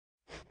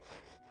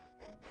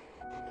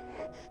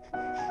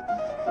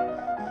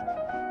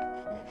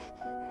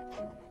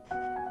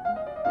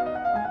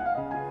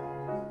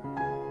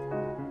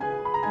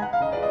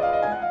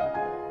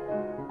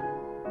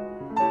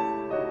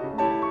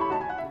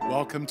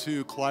Welcome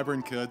to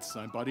Cliburn Kids.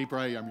 I'm Buddy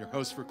Bray. I'm your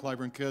host for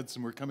Cliburn Kids,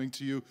 and we're coming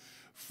to you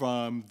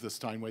from the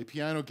Steinway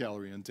Piano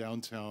Gallery in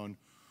downtown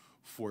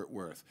Fort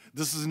Worth.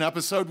 This is an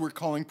episode we're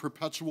calling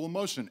Perpetual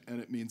Motion, and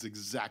it means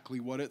exactly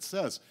what it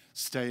says,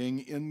 staying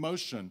in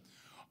motion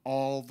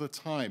all the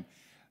time.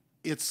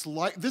 It's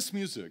like, this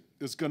music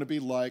is going to be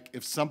like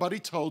if somebody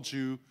told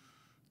you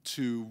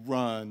to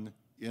run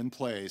in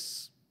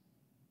place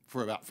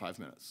for about 5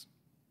 minutes,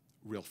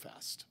 real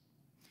fast.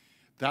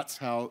 That's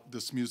how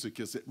this music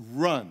is. It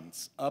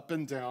runs up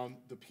and down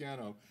the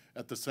piano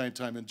at the same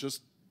time. And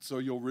just so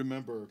you'll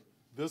remember,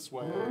 this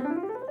way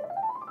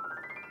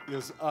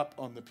is up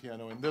on the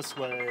piano, and this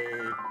way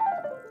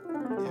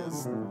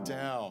is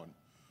down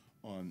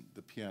on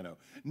the piano.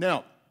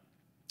 Now,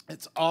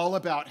 it's all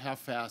about how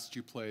fast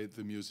you play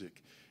the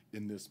music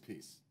in this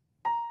piece.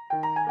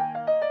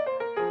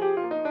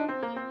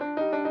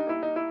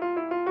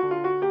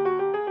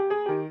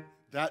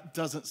 That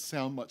doesn't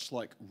sound much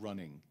like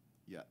running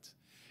yet.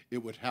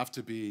 It would have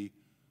to be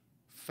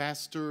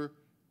faster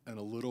and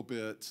a little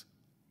bit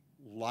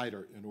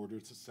lighter in order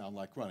to sound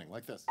like running,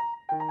 like this.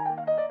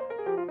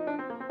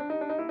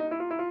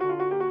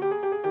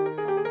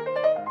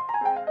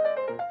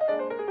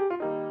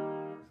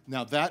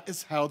 Now that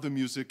is how the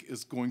music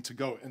is going to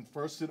go. And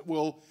first it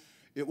will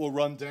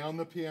run down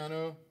the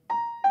piano,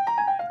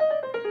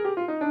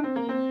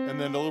 and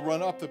then it'll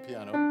run up the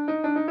piano,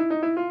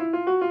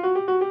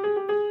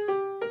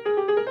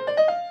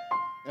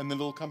 and then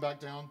it'll come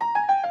back down,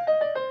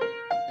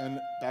 and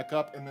back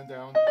up, and then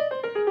down.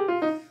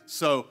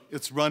 So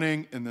it's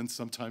running, and then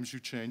sometimes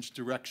you change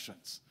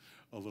directions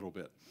a little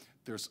bit.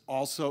 There's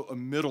also a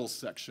middle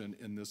section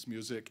in this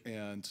music,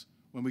 and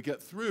when we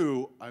get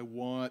through, I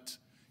want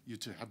you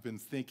to have been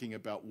thinking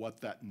about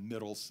what that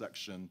middle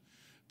section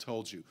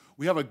told you.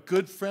 We have a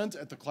good friend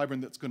at the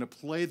Cliburn that's going to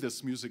play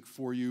this music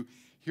for you.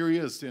 Here he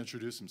is to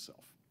introduce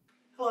himself.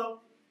 Hello,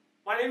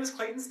 my name is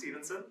Clayton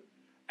Stevenson,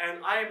 and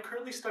I am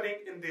currently studying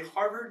in the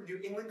Harvard New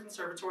England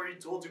Conservatory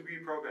dual degree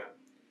program.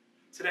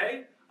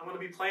 Today, I'm going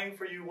to be playing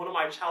for you one of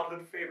my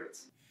childhood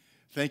favorites.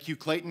 Thank you,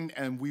 Clayton,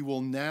 and we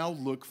will now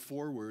look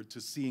forward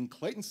to seeing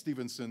Clayton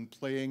Stevenson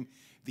playing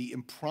the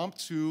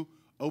Impromptu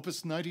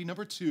Opus 90 No.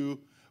 2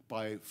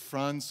 by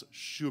Franz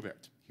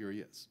Schubert. Here he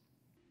is.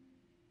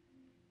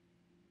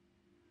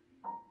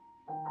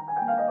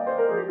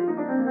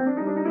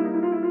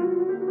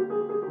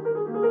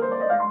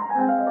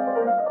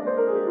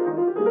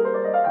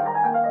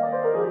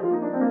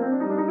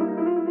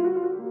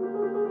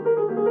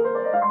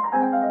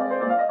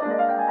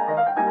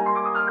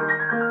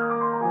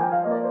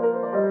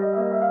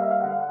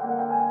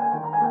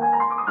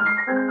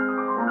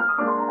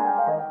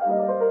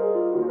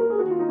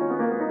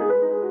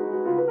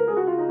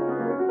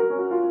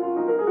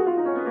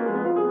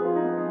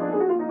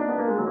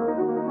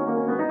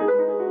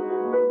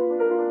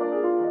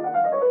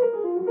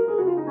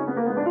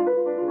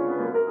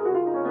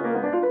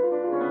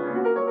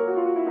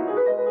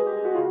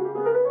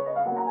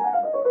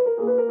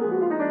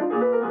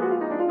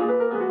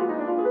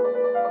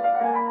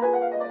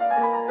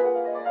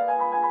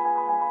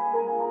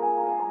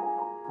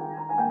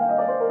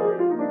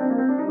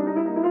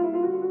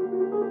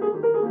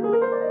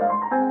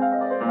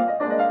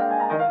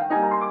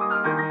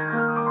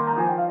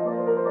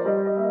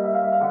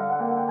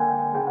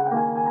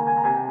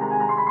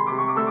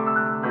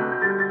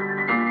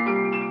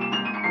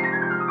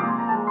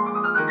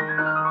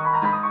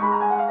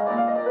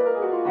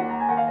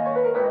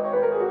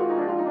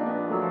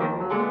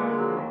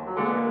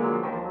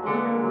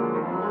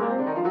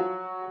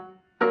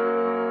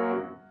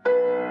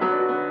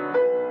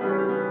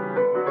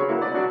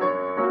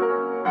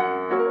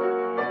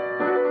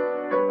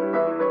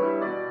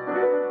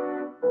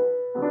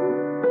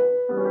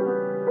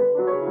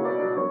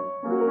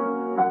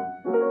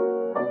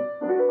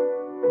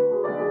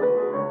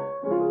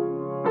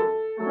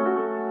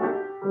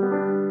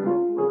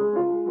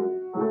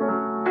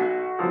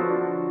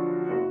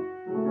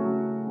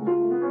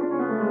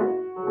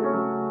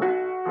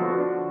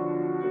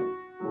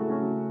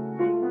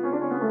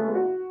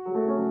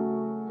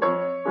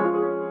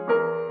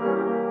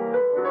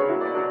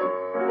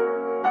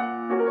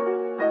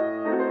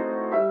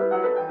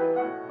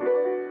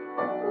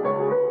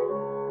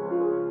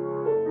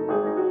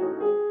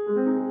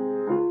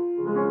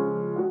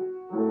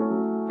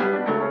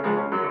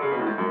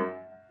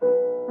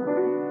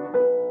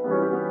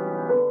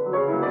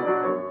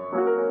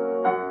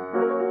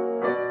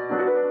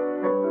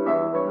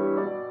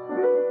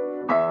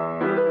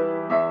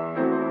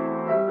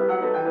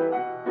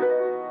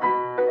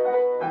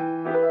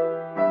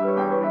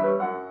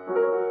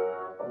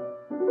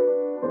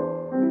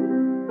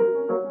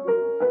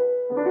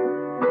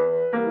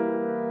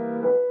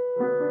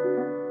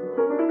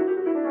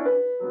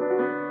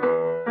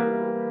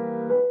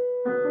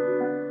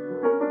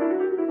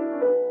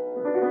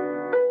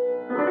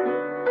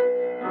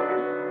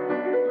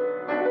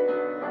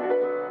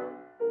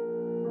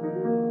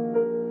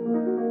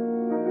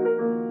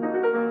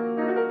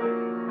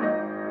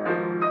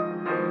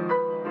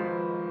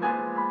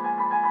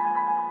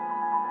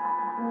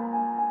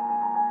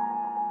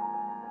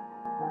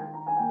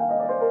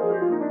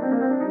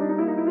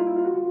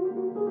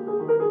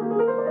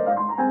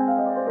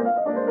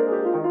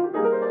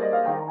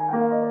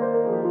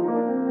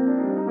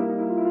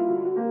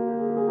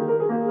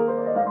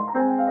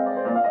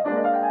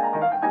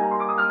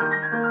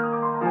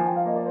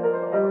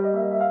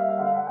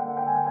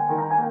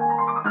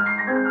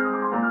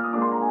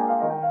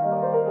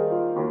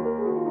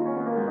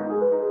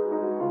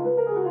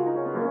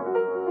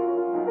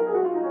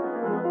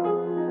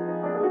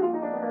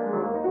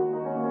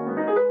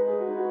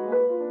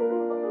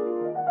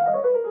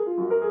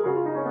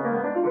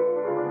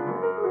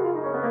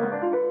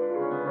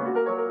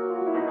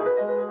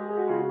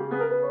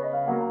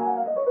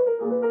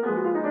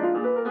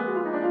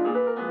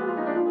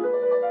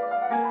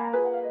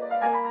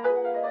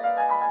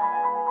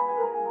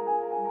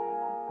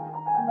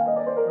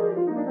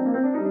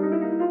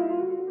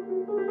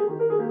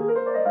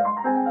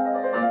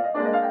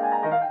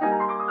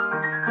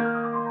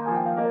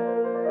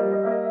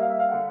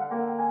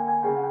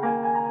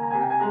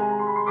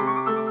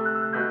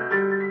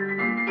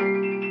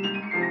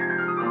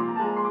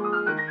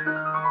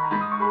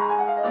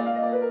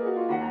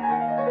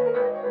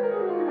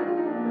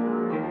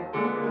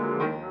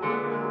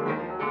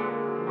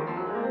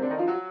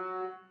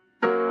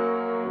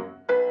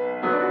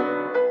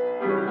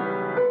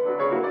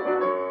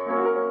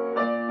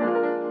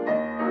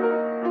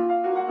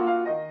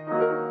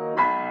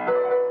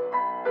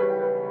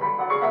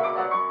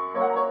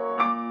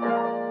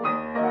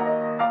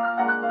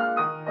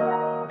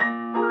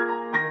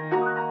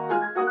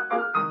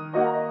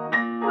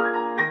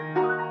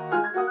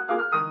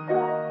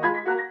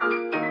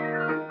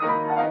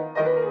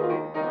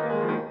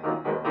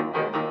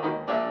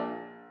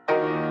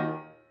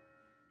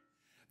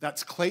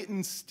 That's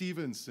Clayton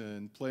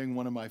Stevenson playing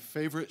one of my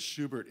favorite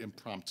Schubert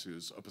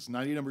impromptus, Opus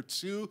 90, number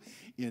 2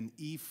 in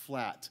E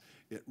flat.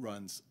 It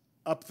runs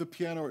up the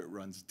piano, it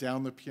runs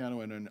down the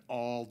piano, and in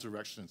all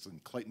directions,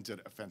 and Clayton did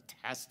a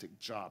fantastic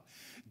job.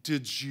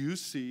 Did you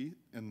see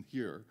and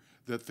hear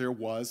that there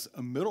was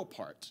a middle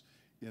part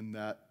in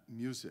that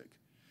music?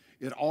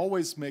 It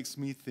always makes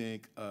me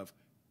think of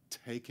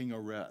taking a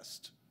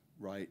rest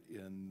right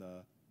in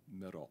the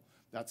middle.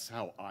 That's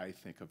how I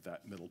think of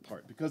that middle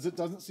part, because it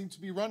doesn't seem to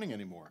be running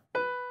anymore.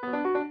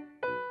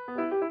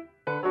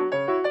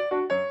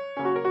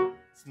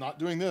 It's not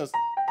doing this.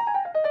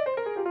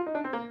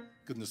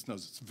 Goodness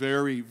knows, it's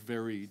very,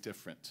 very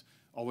different.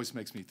 Always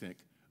makes me think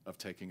of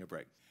taking a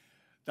break.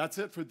 That's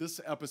it for this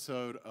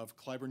episode of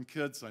Cliburn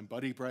Kids. I'm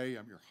Buddy Bray.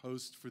 I'm your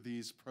host for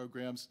these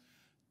programs.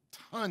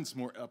 Tons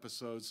more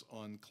episodes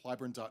on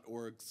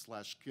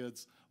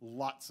cliburn.org/kids.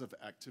 Lots of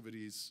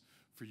activities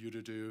for you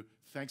to do.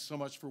 Thanks so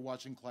much for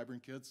watching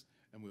Cliburn Kids,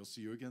 and we'll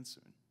see you again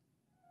soon.